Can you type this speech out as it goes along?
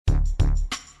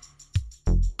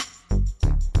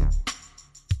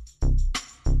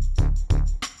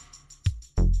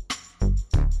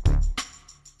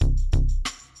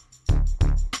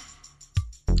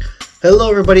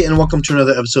Hello, everybody, and welcome to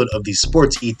another episode of the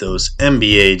Sports Ethos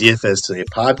NBA DFS Today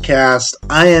podcast.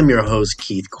 I am your host,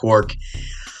 Keith Cork,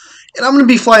 and I'm going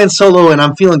to be flying solo, and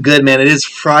I'm feeling good, man. It is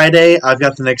Friday. I've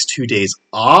got the next 2 days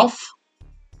off.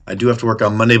 I do have to work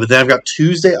on Monday, but then I've got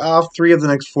Tuesday off, 3 of the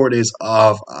next 4 days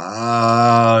off.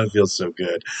 It feels so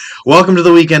good. Welcome to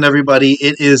the weekend, everybody.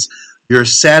 It is your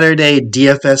Saturday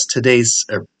DFS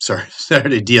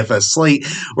Saturday DFS slate.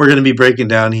 We're going to be breaking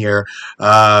down here,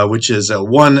 which is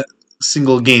one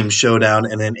single game showdown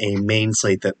and then a main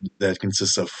slate that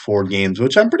consists of 4 games,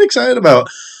 which I'm pretty excited about.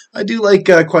 I do like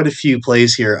quite a few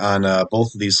plays here on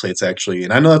both of these slates, actually,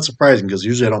 and I know that's surprising because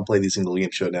usually I don't play these single game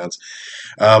showdowns.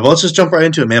 But let's just jump right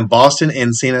into it, man. Boston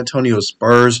and San Antonio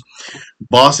Spurs.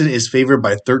 Boston is favored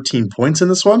by 13 points in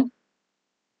this one.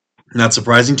 Not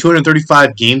surprising,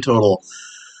 235 game total.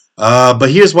 But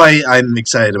here's why I'm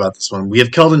excited about this one. We have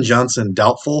Keldon Johnson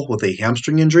doubtful with a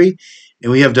hamstring injury,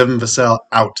 and we have Devin Vassell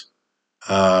out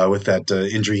with that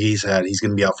injury he's had. He's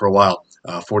going to be out for a while,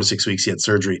 4 to 6 weeks. He had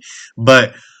surgery.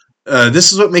 But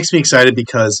this is what makes me excited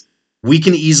because we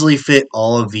can easily fit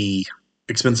all of the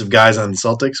expensive guys on the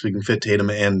Celtics. We can fit Tatum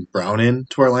and Brown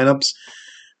into our lineups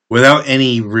without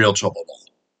any real trouble.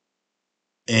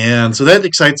 And so that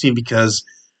excites me because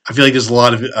I feel like there's a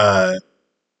lot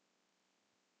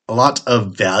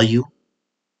of value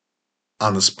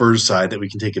on the Spurs side that we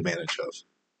can take advantage of.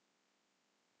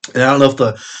 And I don't know if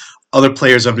the other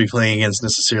players I'm going to be playing against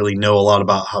necessarily know a lot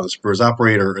about how the Spurs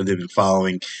operate or they've been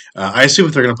following. I assume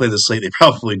if they're going to play the slate, they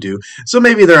probably do. So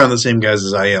maybe they're on the same guys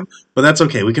as I am, but that's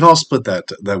okay. We can all split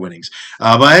that winnings.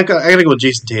 But I got to go with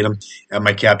Jason Tatum at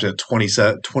my captain at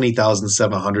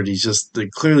 20,700. He's just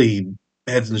clearly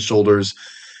heads and shoulders,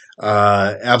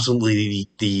 absolutely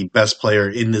the best player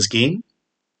in this game.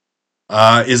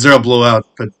 Is there a blowout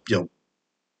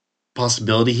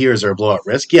possibility here? Is there a blowout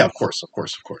risk? Yeah, of course.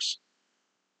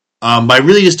 But I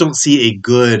really just don't see a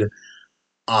good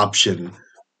option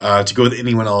to go with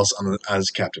anyone else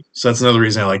as captain. So that's another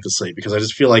reason I like the slate, because I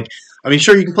just feel like,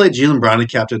 sure, you can play Jaylen Brown as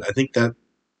captain. I think that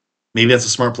maybe that's a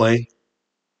smart play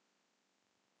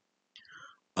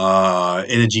in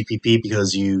a GPP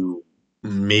because you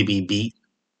maybe beat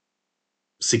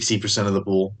 60% of the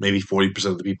pool, maybe 40%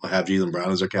 of the people have Jaylen Brown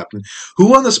as their captain.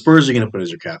 Who on the Spurs are you going to put as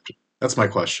your captain? That's my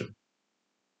question.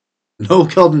 No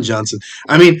Keldon Johnson.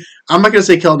 I'm not going to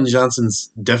say Keldon Johnson's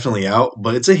definitely out,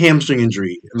 but it's a hamstring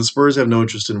injury, and the Spurs have no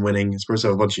interest in winning. The Spurs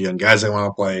have a bunch of young guys that want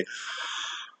to play.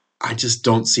 I just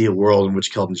don't see a world in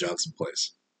which Keldon Johnson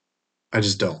plays. I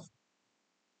just don't.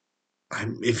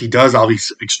 If he does, I'll be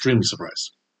extremely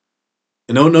surprised.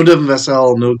 And no Devin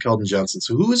Vassell, no Keldon Johnson.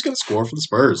 So who is going to score for the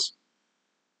Spurs?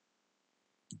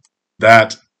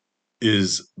 That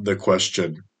is the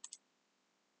question.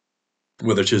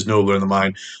 Whether it's Nobler in the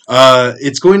mind.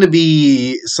 It's going to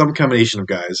be some combination of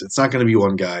guys. It's not going to be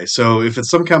one guy. So if it's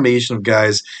some combination of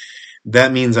guys,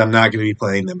 that means I'm not going to be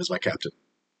playing them as my captain.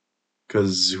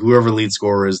 Because whoever lead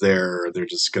scorer is there, they're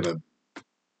just going to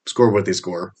score what they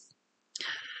score.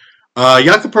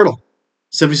 Jakob Poeltl,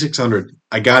 7,600.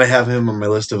 I got to have him on my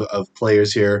list of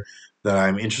players here that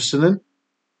I'm interested in.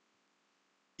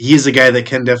 He is a guy that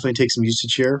can definitely take some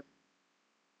usage here.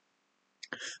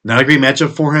 Not a great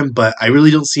matchup for him, but I really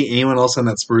don't see anyone else on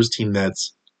that Spurs team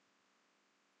that's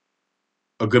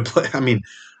a good play. I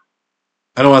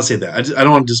don't want to say that. I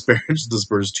don't want to disparage the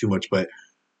Spurs too much, but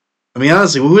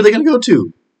honestly, who are they going to go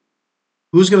to?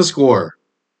 Who's going to score?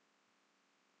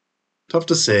 Tough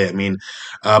to say.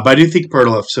 But I do think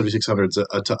Poeltl at 7,600 is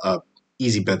a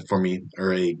easy bet for me,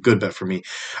 or a good bet for me.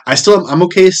 I'm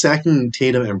okay stacking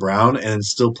Tatum and Brown and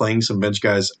still playing some bench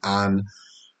guys on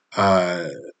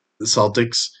the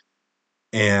Celtics,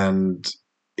 and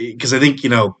because I think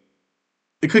it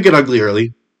could get ugly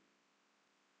early,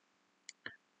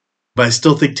 but I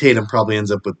still think Tatum probably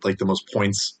ends up with the most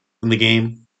points in the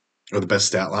game or the best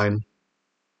stat line.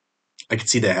 I could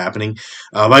see that happening.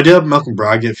 But I do have Malcolm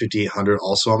Brogdon at 5,800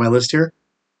 also on my list here,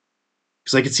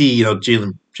 because I could see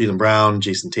Jaylen Brown,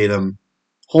 Jason Tatum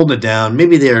holding it down.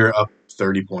 Maybe they're up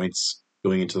 30 points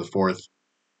going into the fourth,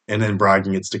 and then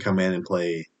Brogdon gets to come in and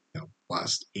play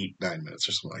last 8-9 minutes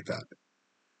or something like that.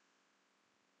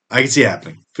 I can see it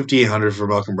happening. 5,800 for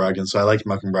Malcolm Brogdon, so I like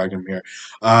Malcolm Brogdon here.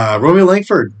 Romeo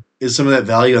Langford is some of that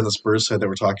value on the Spurs side that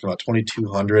we're talking about,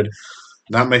 2,200.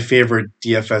 Not my favorite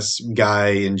DFS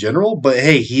guy in general, but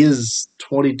hey, he is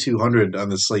 2,200 on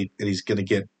the slate, and he's going to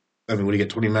get, what did he get,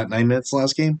 29 minutes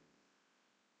last game?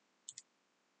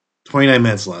 29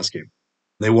 minutes last game.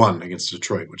 They won against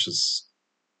Detroit, which is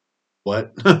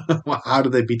what? How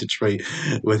did they beat Detroit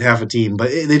with half a team? But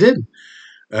they did.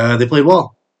 They played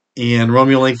well. And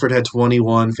Romeo Langford had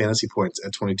 21 fantasy points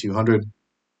at 2,200.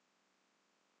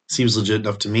 Seems legit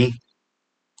enough to me.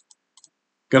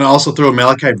 Gonna also throw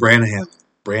Malachi Branham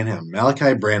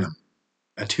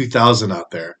at 2,000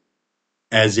 out there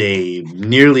as a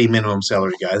nearly minimum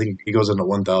salary guy. I think he goes into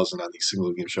 1,000 on these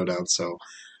single game showdowns, so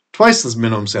twice this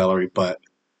minimum salary, but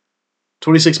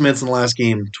 26 minutes in the last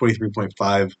game,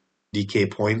 23.5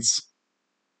 DK points.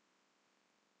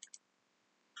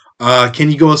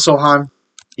 Can you go with Sohan?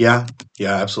 Yeah,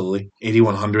 yeah, absolutely.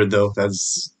 8,100 though.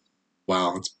 That's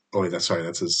wow.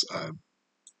 That's his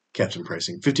captain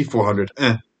pricing. 5,400.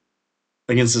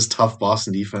 Against this tough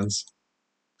Boston defense.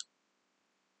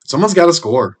 Someone's got to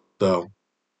score though,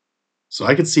 so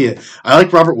I could see it. I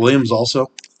like Robert Williams also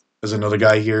as another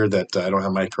guy here that I don't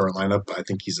have my current lineup. But I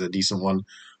think he's a decent one.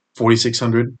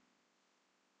 4,600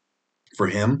 for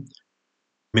him.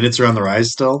 Minutes are on the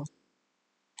rise still.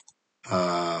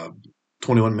 Uh,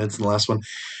 21 minutes in the last one.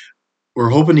 We're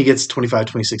hoping he gets 25,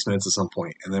 26 minutes at some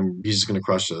point, and then he's just going to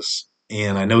crush this.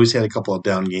 And I know he's had a couple of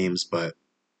down games, but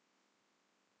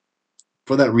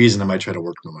for that reason, I might try to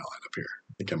work him in my lineup here.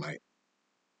 I think I might.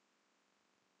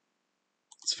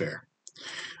 It's fair.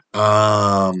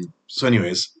 So,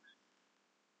 anyways,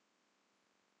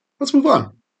 let's move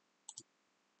on.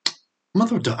 I'm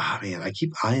gonna throw. Man, I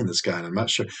keep eyeing this guy, and I'm not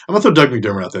sure. I'm gonna throw Doug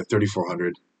McDermott out there,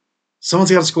 3,400.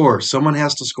 Someone's got to score. Someone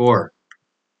has to score.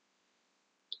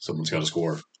 Someone's got to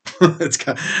score.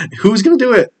 Who's gonna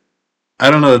do it? I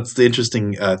don't know. It's the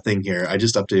interesting thing here. I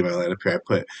just updated my lineup here.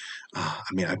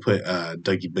 I put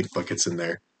Dougie Big Buckets in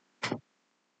there.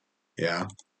 Yeah, I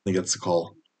think that's the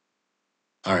call.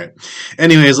 All right.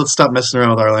 Anyways, let's stop messing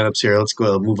around with our lineups here. Let's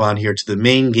go move on here to the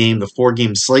main game, the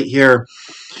 4-game slate here.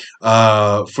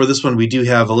 For this one, we do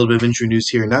have a little bit of injury news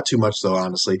here. Not too much, though,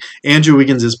 honestly. Andrew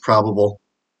Wiggins is probable.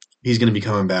 He's going to be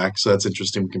coming back, so that's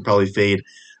interesting. We can probably fade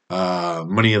a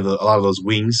lot of those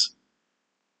wings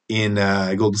in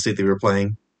Golden State that we were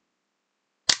playing.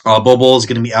 Bobo is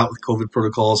going to be out with COVID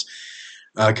protocols.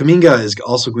 Kuminga is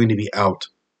also going to be out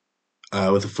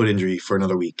with a foot injury for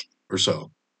another week or so.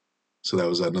 So that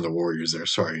was another Warriors there.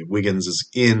 Sorry. Wiggins is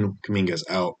in. Kuminga's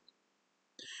out.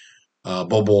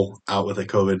 Bobo out with a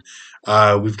COVID.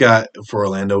 We've got, for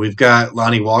Orlando, we've got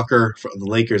Lonnie Walker from the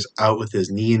Lakers out with his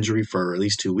knee injury for at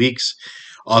least 2 weeks.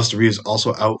 Austin Reeves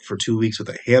also out for 2 weeks with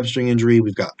a hamstring injury.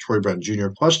 We've got Troy Brown Jr.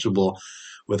 questionable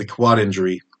with a quad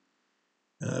injury.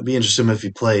 Be interesting if he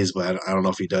plays, but I don't know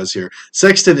if he does here.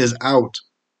 Sexton is out.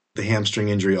 The hamstring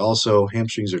injury also.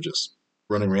 Hamstrings are just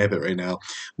running rampant right now.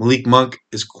 Malik Monk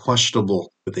is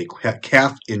questionable with a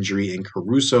calf injury, and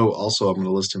Caruso also, I'm going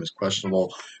to list him as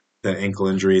questionable. That ankle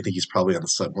injury, I think he's probably on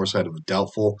the more side of a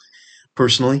doubtful,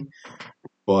 personally.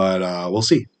 But we'll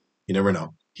see. You never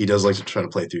know. He does like to try to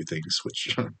play through things,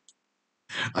 which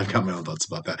I've got my own thoughts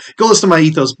about that. Go listen to my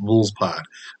Ethos Bulls pod.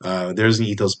 There's an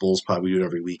Ethos Bulls pod. We do it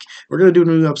every week. We're going to do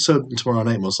a new episode tomorrow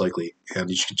night, most likely, and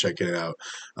you should check it out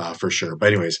for sure.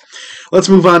 But anyways, let's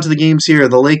move on to the games here.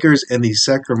 The Lakers and the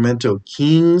Sacramento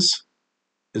Kings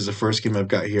is the first game I've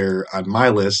got here on my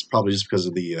list, probably just because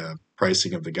of the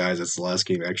pricing of the guys. That's the last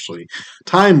game, actually,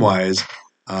 time-wise,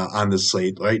 on this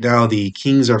slate. Right now, the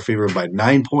Kings are favored by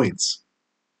 9 points.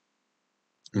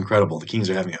 Incredible. The Kings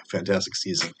are having a fantastic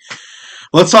season.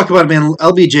 Let's talk about it, man.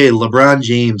 LBJ, LeBron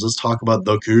James. Let's talk about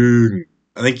the King.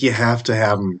 I think you have to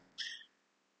have him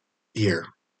here.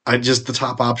 The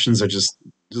top options are just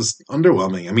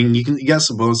underwhelming. I mean, you got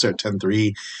Sabonis there at 10-3.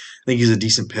 I think he's a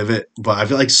decent pivot, but I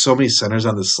feel like so many centers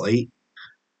on the slate.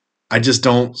 I just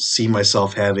don't see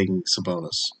myself having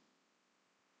Sabonis.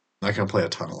 I'm not gonna play a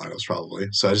ton of lineups probably,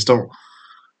 so I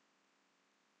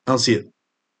don't see it.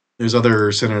 There's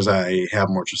other centers I have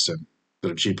more interest in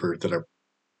that are cheaper that are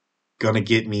gonna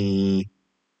get me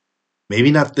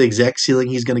maybe not the exact ceiling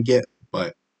he's gonna get,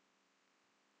 but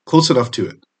close enough to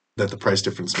it that the price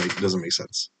difference doesn't make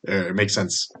sense. It makes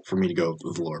sense for me to go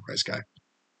with the lower price guy.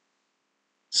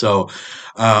 So,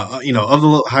 of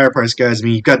the higher price guys, I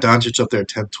mean, you've got Doncic up there at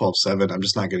 10, 12, 7. I'm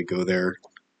just not going to go there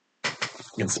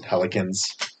against the Pelicans.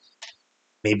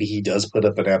 Maybe he does put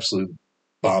up an absolute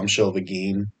bombshell of a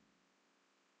game.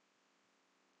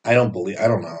 I don't know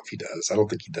if he does. I don't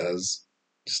think he does.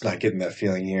 Just not getting that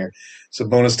feeling here. So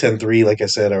bonus 10-3, like I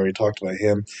said, I already talked about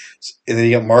him. And then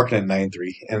you got Markkanen at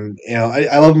 9-3. And,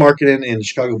 I love Markkanen, and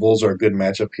Chicago Bulls are a good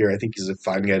matchup here. I think he's a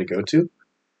fine guy to go to.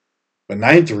 But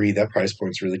 9-3, that price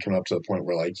point's really coming up to the point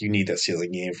where, like, you need that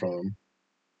ceiling game from him.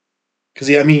 Because,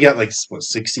 he got,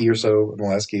 60 or so in the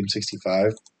last game,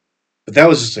 65. But that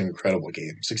was just an incredible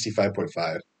game,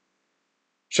 65.5.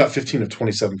 Shot 15 of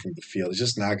 27 from the field. He's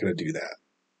just not going to do that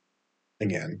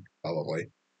again, probably.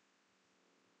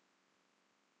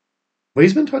 But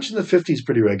he's been touching the 50s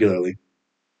pretty regularly.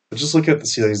 But just look at the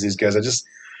ceilings of these guys.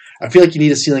 I feel like you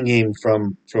need a ceiling game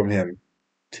from him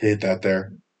to hit that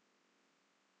there.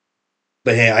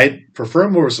 But hey, I prefer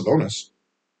him over Sabonis.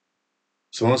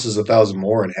 Sabonis is 1,000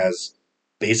 more and has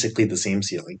basically the same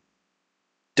ceiling.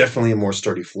 Definitely a more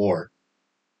sturdy floor.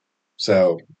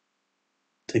 So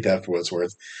take that for what it's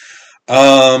worth.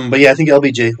 But yeah, I think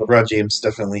LBJ, LeBron James,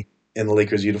 definitely in the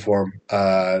Lakers uniform,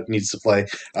 needs to play.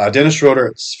 Dennis Schroeder,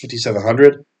 it's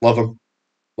 5,700. Love him.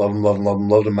 Love him, love him, love him.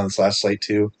 Loved him on this last slate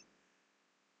too.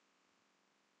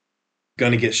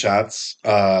 Gonna get shots.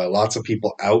 Lots of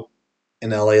people out in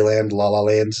LA land, La La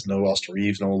Land. No Austin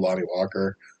Reeves, no Lonnie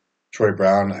Walker. Troy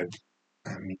Brown, I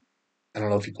mean, I don't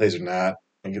know if he plays or not.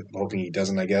 I'm hoping he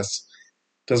doesn't, I guess.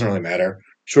 Doesn't really matter.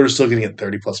 Schroeder's still going to get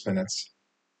 30 plus minutes.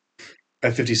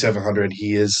 At 5,700,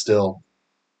 he is still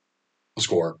a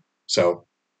scorer. So,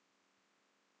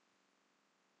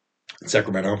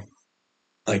 Sacramento.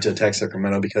 I like to attack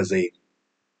Sacramento because they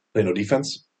play no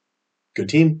defense. Good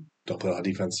team. Don't play a lot of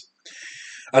defense.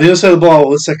 On the other side of the ball,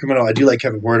 with Sacramento, I do like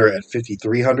Kevin Huerter at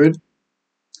 5,300.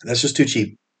 That's just too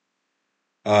cheap.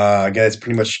 A guy that's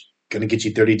pretty much going to get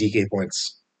you 30 DK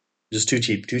points. Just too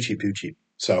cheap, too cheap, too cheap.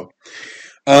 So,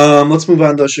 let's move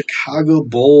on to the Chicago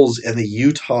Bulls and the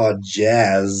Utah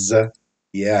Jazz.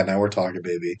 Yeah, now we're talking,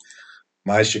 baby.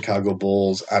 My Chicago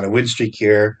Bulls on a win streak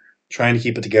here, trying to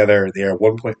keep it together. They are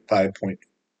 1.5 point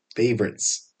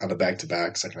favorites on the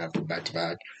back-to-back, second half of the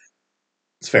back-to-back.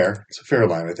 It's fair. It's a fair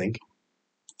line, I think.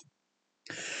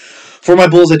 For my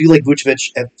Bulls, I do like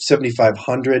Vucevic at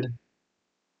 7,500.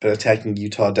 Been attacking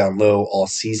Utah down low all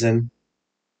season.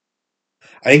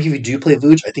 I think if you do play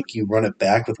Vooch, I think you run it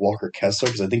back with Walker Kessler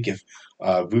because I think if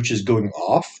Vooch is going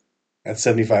off at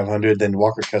 7,500, then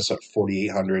Walker Kessler at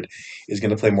 4,800 is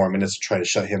going to play more minutes to try to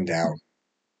shut him down.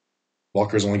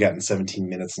 Walker's only gotten 17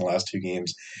 minutes in the last two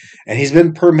games, and he's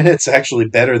been per minutes actually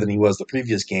better than he was the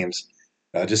previous games.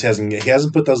 Just hasn't he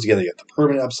hasn't put those together yet. The per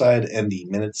minute upside and the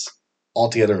minutes all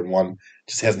together in one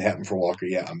just hasn't happened for Walker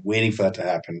yet. I'm waiting for that to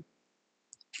happen.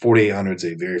 4,800 is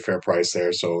a very fair price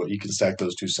there, so you can stack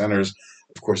those two centers.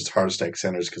 Of course, it's hard to stack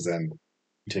centers because then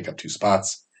you take up two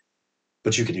spots,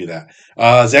 but you can do that.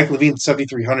 Zach LaVine,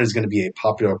 7,300 is going to be a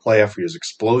popular play after his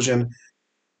explosion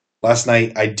last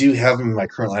night. I do have him in my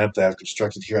current lineup that I've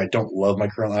constructed here. I don't love my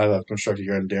current lineup I've constructed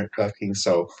here on DraftKings,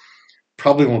 so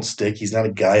probably won't stick. He's not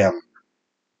a guy I'm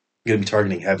going to be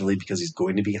targeting heavily because he's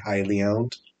going to be highly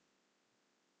owned.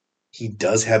 He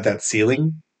does have that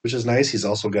ceiling, which is nice. He's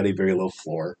also got a very low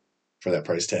floor for that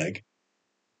price tag.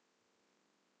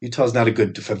 Utah's not a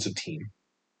good defensive team.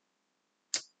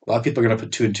 A lot of people are going to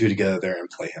put two and two together there and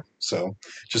play him. So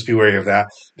just be wary of that.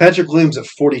 Patrick Williams at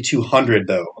 4,200,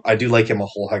 though. I do like him a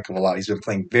whole heck of a lot. He's been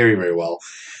playing very, very well.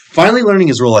 Finally learning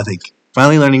his role, I think.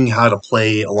 Finally learning how to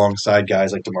play alongside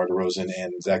guys like DeMar DeRozan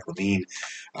and Zach LaVine.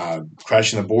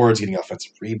 Crashing the boards, getting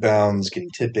offensive rebounds,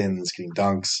 getting tip-ins, getting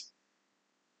dunks.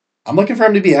 I'm looking for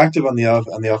him to be active on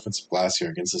the offensive glass here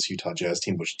against this Utah Jazz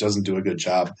team, which doesn't do a good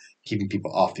job keeping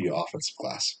people off the offensive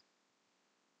glass.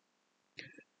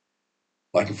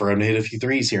 Looking for him to hit a few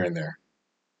threes here and there.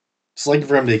 Just looking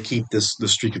for him to keep the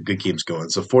streak of good games going.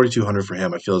 So 4,200 for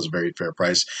him, I feel, is a very fair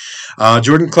price.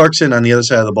 Jordan Clarkson on the other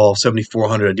side of the ball,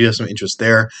 7,400. I do have some interest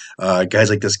there.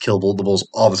 Guys like this kill the Bulls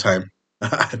all the time.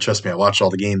 Trust me, I watch all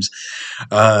the games.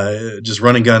 Just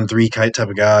run and gun, three kite type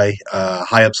of guy,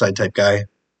 high upside type guy.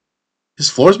 His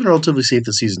floor's been relatively safe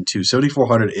this season, too.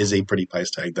 7,400 is a pretty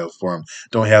price tag, though, for him.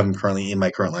 Don't have him currently in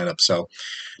my current lineup, so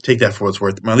take that for what it's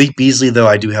worth. Malik Beasley, though,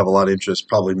 I do have a lot of interest,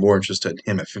 probably more interest in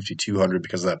him at 5,200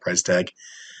 because of that price tag.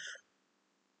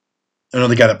 I know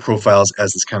the guy that profiles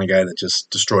as this kind of guy that just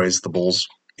destroys the Bulls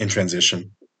in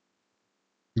transition.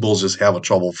 Bulls just have a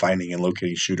trouble finding and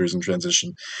locating shooters in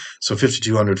transition. So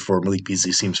 5,200 for Malik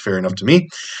Beasley seems fair enough to me.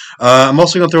 I'm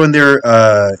also going to throw in there,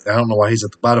 I don't know why he's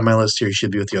at the bottom of my list here. He should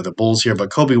be with the other Bulls here.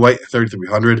 But Kobe White,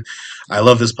 3,300. I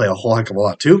love this play a whole heck of a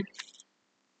lot, too.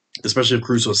 Especially if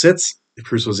Caruso sits. If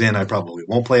Caruso's in, I probably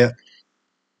won't play it.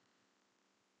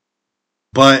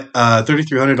 But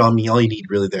 3,300 on me, all you need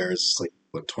really there is like,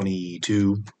 what,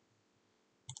 22?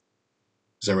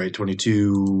 Is that right?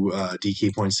 22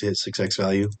 DK points to hit 6x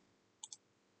value?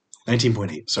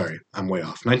 19.8. Sorry, I'm way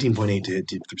off. 19.8 to hit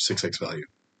 6x value.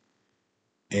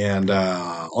 And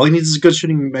all he needs is a good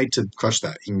shooting night to crush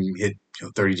that. He can hit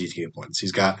 30 DK points.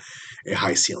 He's got a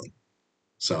high ceiling.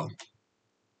 So,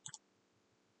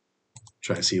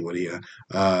 try to see what he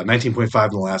 19.5 in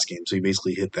the last game. So he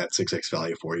basically hit that 6x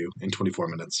value for you in 24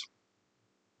 minutes.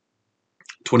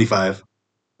 25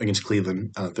 against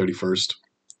Cleveland on the 31st.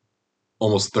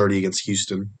 Almost 30 against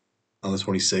Houston on the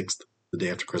 26th, the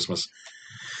day after Christmas.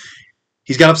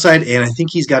 He's got upside, and I think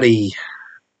he's got a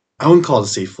I wouldn't call it a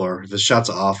safe floor. If his shot's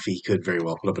off, he could very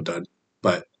well put up a dud.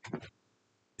 But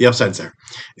the upside's there.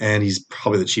 And he's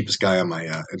probably the cheapest guy on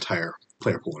my entire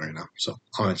player pool right now. So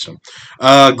I'll mention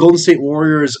him. Golden State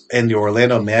Warriors and the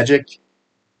Orlando Magic.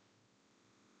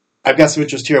 I've got some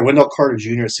interest here. Wendell Carter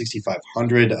Jr. at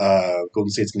 6,500. Golden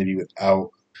State's going to be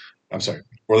without. I'm sorry.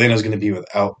 Orlando's going to be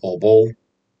without Bol Bol.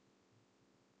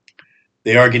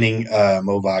 They are getting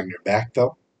Mo Wagner back,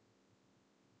 though.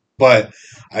 But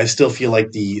I still feel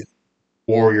like the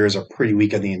Warriors are pretty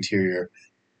weak on the interior.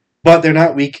 But they're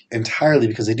not weak entirely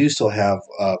because they do still have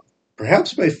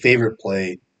perhaps my favorite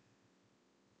play.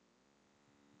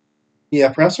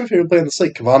 Yeah, perhaps my favorite play on the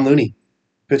slate, Kevon Looney,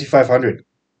 5,500.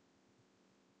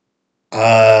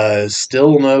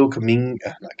 Still no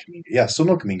Kaminga, not Kaminga. Yeah, still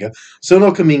no Kaminga. Still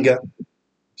no Kaminga.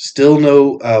 Still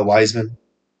no Wiseman.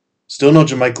 Still no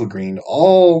JaMychal Green.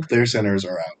 All their centers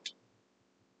are out.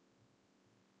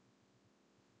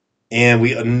 And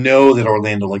we know that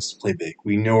Orlando likes to play big.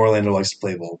 We know Orlando likes to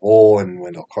play Bol Bol and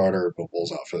Wendell Carter. Bol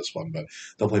Bol's out for this one, but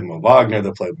they'll play Mo Wagner.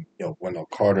 They'll play Wendell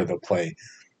Carter. They'll play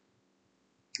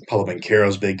Paulo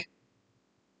Banchero's big.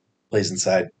 Plays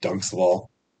inside, dunks the ball,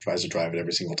 tries to drive it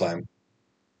every single time.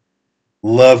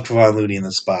 Love Kevon Looney in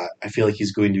the spot. I feel like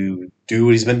he's going to do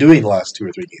what he's been doing the last 2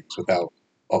 or 3 games without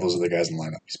all those other guys in the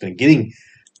lineup. He's been getting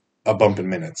a bump in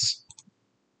minutes.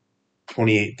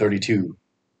 28, 32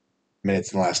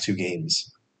 minutes in the last 2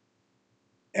 games,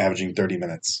 averaging 30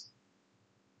 minutes.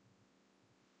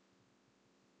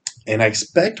 And I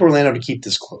expect Orlando to keep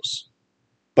this close.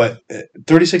 But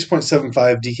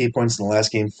 36.75 DK points in the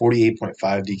last game, 48.5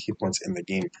 DK points in the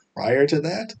game prior to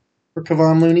that for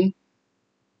Kevon Looney.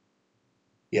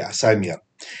 Yeah, sign me up.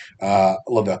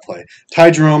 Love that play.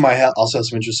 Ty Jerome, I also have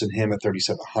some interest in him at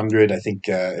 3,700. I think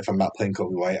if I'm not playing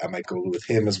Kobe White, I might go with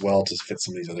him as well to fit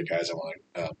some of these other guys I want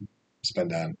to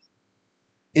spend on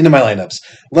into my lineups.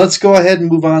 Let's go ahead and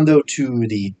move on, though, to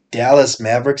the Dallas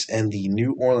Mavericks and the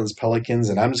New Orleans Pelicans.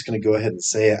 And I'm just going to go ahead and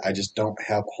say it. I just don't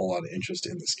have a whole lot of interest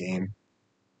in this game.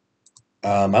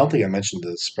 I don't think I mentioned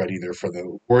the spread either for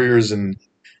the Warriors and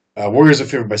Warriors are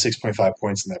favored by 6.5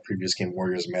 points in that previous game,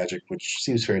 Warriors Magic, which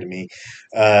seems fair to me.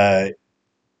 In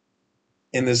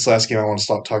this last game, I want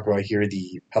to talk about here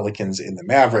the Pelicans and the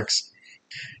Mavericks.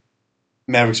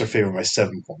 Mavericks are favored by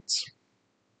 7 points.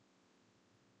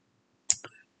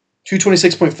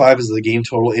 226.5 is the game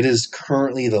total. It is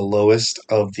currently the lowest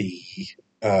of the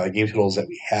game totals that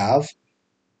we have.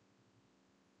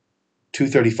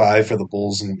 235 for the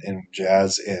Bulls and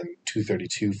Jazz, and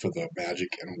 232 for the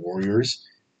Magic and Warriors.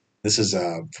 This is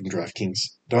from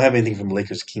DraftKings. Don't have anything from the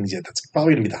Lakers Kings yet. That's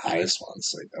probably going to be the highest one.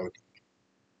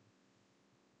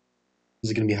 Is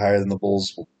it going to be higher than the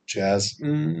Bulls Jazz?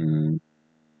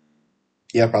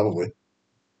 Yeah, probably.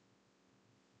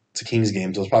 It's a Kings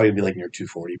game, so it's probably going to be like near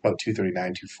 240, probably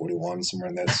 239, 241, somewhere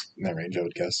in that range, I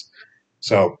would guess.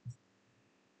 So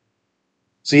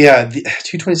yeah, the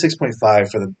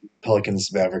 226.5 for the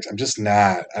Pelicans Mavericks. I'm just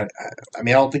not. I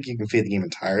mean, I don't think you can fade the game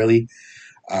entirely.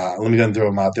 Let me go and throw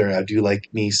him out there. I do like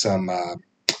me some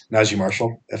Najee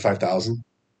Marshall at 5,000.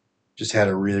 Just had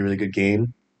a really, really good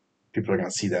game. People are going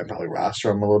to see that and probably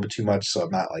roster him a little bit too much, so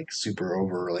I'm not like super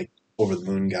over the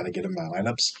moon. Got to get him in my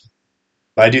lineups.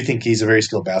 But I do think he's a very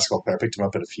skilled basketball player. I picked him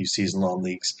up in a few season-long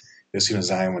leagues as soon as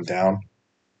Zion went down.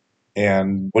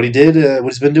 And what he did,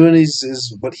 what he's been doing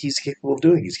is what he's capable of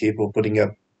doing. He's capable of putting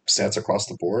up stats across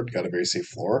the board, got a very safe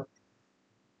floor.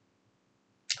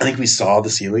 I think we saw the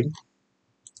ceiling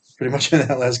pretty much in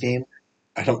that last game.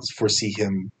 I don't foresee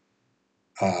him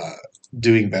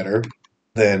doing better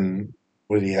than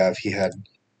what did he have? He had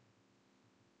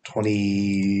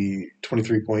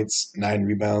 23 points, 9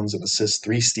 rebounds, an assist,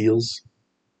 3 steals.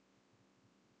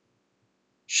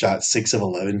 Shot 6 of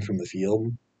 11 from the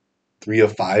field, 3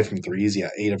 of 5 from threes.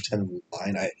 Yeah, 8 of 10 from the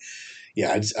line. I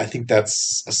think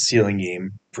that's a ceiling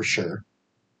game for sure.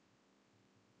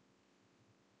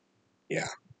 Yeah.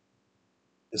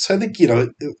 So I think,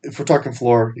 if we're talking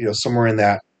floor, somewhere in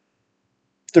that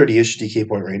 30-ish DK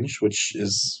point range, which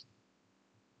is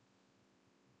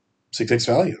 6x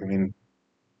value. I mean,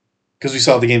 because we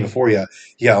saw the game before, he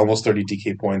got almost 30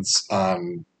 DK points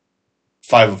on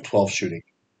 5 of 12 shooting.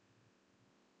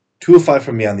 2 of 5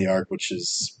 from beyond the arc, which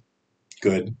is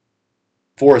good.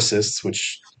 4 assists,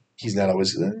 which he's not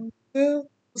always.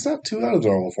 It's not too out of the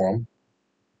normal for him.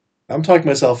 I'm talking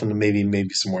myself into maybe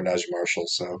some more Najee Marshall.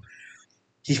 So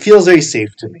he feels very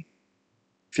safe to me.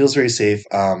 Feels very safe.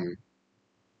 Don't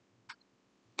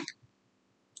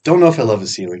know if I love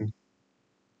his ceiling,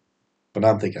 but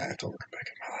now I'm thinking I have to work back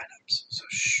in my lineups. So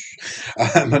shh.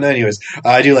 But anyways,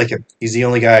 I do like him. He's the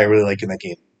only guy I really like in that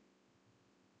game.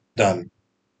 Done.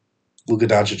 Luka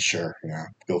Doncic, sure. Yeah,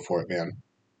 go for it, man.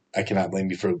 I cannot blame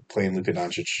you for playing Luka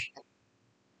Doncic.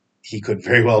 He could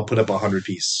very well put up a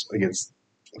 100-piece against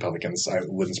the Pelicans. I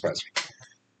wouldn't surprise me.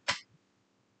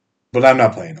 But I'm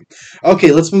not playing him.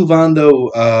 Okay, let's move on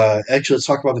though. Actually, let's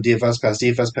talk about the DFS Pass.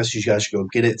 DFS Pass, you guys should go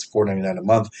get it. It's $4.99 a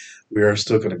month. We are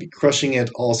still going to be crushing it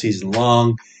all season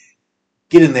long.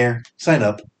 Get in there, sign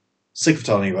up. Sick of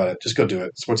telling you about it. Just go do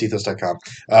it. Sportsethos.com.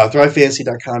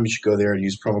 ThriveFantasy.com. You should go there and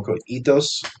use promo code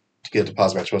Ethos to get a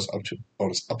deposit match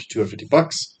bonus up to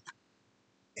 $250.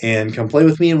 And come play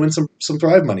with me and win some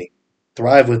Thrive money.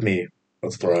 Thrive with me.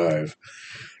 Let's thrive.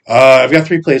 I've got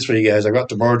 3 plays for you guys. I've got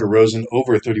DeMar DeRozan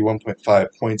over 31.5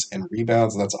 points and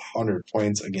rebounds, and that's 100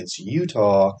 points against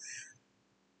Utah.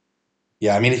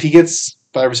 Yeah, I mean, if he gets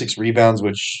 5 or 6 rebounds,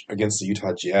 which against the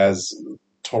Utah Jazz,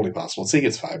 totally possible. Let's say he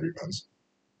gets 5 rebounds.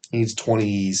 He needs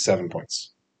 27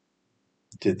 points.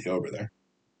 Did the over there.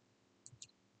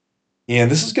 And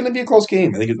this is going to be a close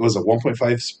game. I think it was a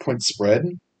 1.5 point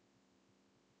spread.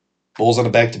 Bulls on a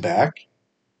back-to-back.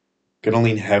 Going to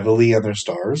lean heavily on their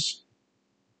stars.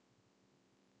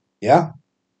 Yeah.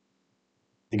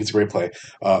 I think it's a great play.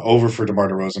 Over for DeMar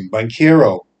DeRozan.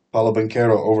 Paulo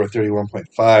Banchero, over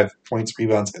 31.5 points,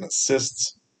 rebounds, and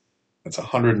assists. That's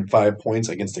 105 points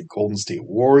against the Golden State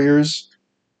Warriors.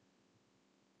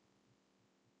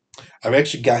 I've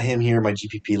actually got him here in my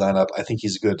GPP lineup. I think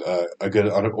he's a good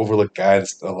overlooked guy that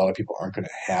a lot of people aren't going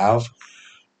to have.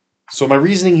 So my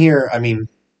reasoning here, I mean,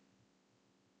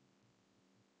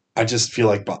 I just feel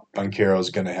like Banchero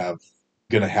is going to have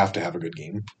to have a good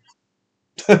game.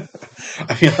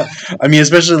 I mean,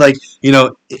 especially like,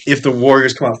 if the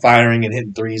Warriors come out firing and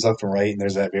hitting threes left and right, and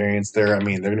there's that variance there. I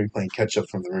mean, they're going to be playing catch up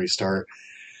from the very start.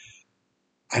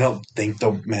 I don't think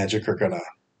the Magic are going to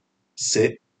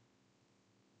sit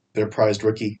their prized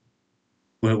rookie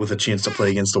with a chance to play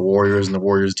against the Warriors and the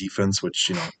Warriors defense, which,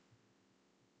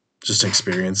 just an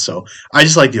experience. So I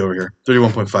just like the over here,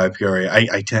 31.5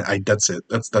 PRA. That's it.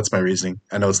 That's my reasoning.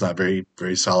 I know it's not very,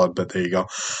 very solid, but there you go.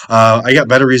 I got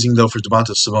better reasoning though for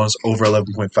Domantas Sabonis over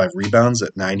 11.5 rebounds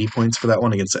at 90 points for that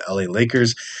one against the LA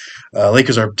Lakers.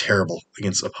 Lakers are terrible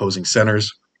against opposing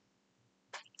centers.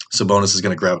 Sabonis is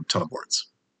going to grab a ton of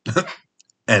boards.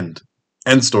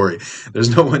 End story.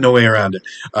 There's no way around it.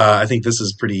 I think this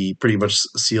is pretty much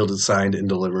sealed and signed and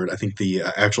delivered. I think the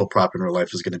actual prop in real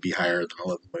life is going to be higher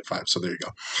than 11.5. So there you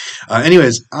go.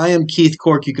 Anyways, I am Keith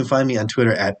Cork. You can find me on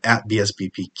Twitter at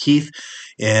BSBPKeith.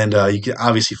 And you can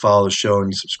obviously follow the show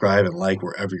and subscribe and like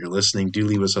wherever you're listening. Do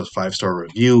leave us a 5-star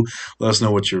review. Let us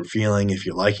know what you're feeling, if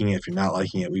you're liking it, if you're not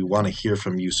liking it. We want to hear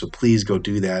from you, so please go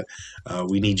do that.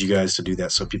 We need you guys to do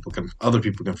that so other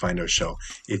people can find our show.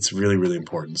 It's really, really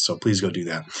important. So please go do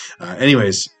that.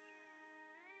 Anyways,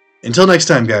 until next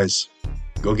time, guys,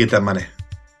 go get that money.